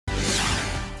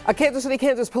A Kansas City,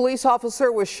 Kansas police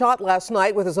officer was shot last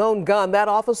night with his own gun. That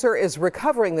officer is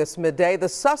recovering this midday. The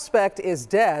suspect is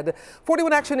dead.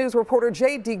 41 Action News reporter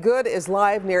Jade D. Good is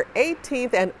live near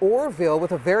 18th and Orville with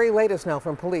the very latest now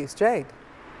from police. Jade.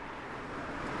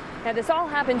 Now, this all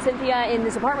happened, Cynthia, in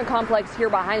this apartment complex here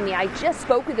behind me. I just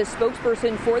spoke with the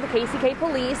spokesperson for the KCK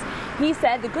police. He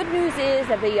said the good news is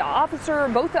that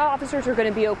both officers are going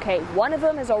to be okay. One of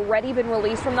them has already been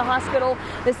released from the hospital.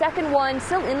 The second one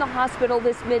still in the hospital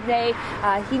this midday.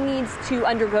 He needs to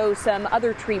undergo some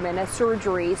other treatment, a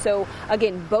surgery. So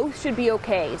again, both should be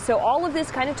okay. So all of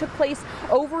this kind of took place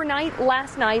overnight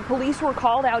last night. Police were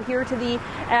called out here to the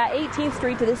 18th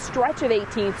Street, to this stretch of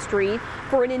 18th Street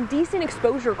for an indecent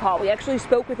exposure call. We actually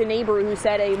spoke with a neighbor who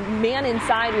said a man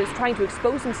inside was trying to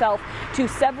expose himself to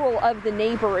several of the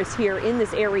neighbors here in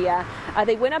this area.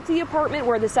 They went up to the apartment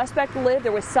where the suspect lived.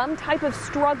 There was some type of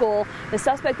struggle. The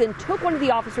suspect then took one of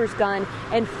the officer's gun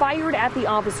and fired at the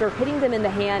officer, hitting them in the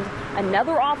hand.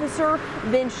 Another officer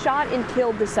then shot and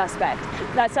killed the suspect.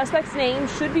 That suspect's name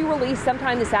should be released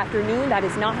sometime this afternoon. That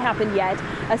has not happened yet.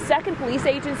 A second police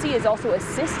agency is also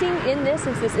assisting in this,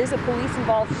 since this is a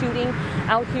police-involved shooting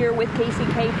out here with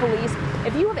KCK police.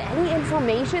 If you have any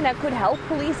information that could help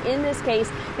police in this case,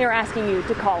 they're asking you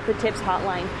to call the TIPS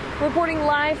hotline. Reporting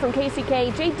live from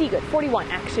KCK, Jade D. Good, 41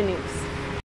 Action News.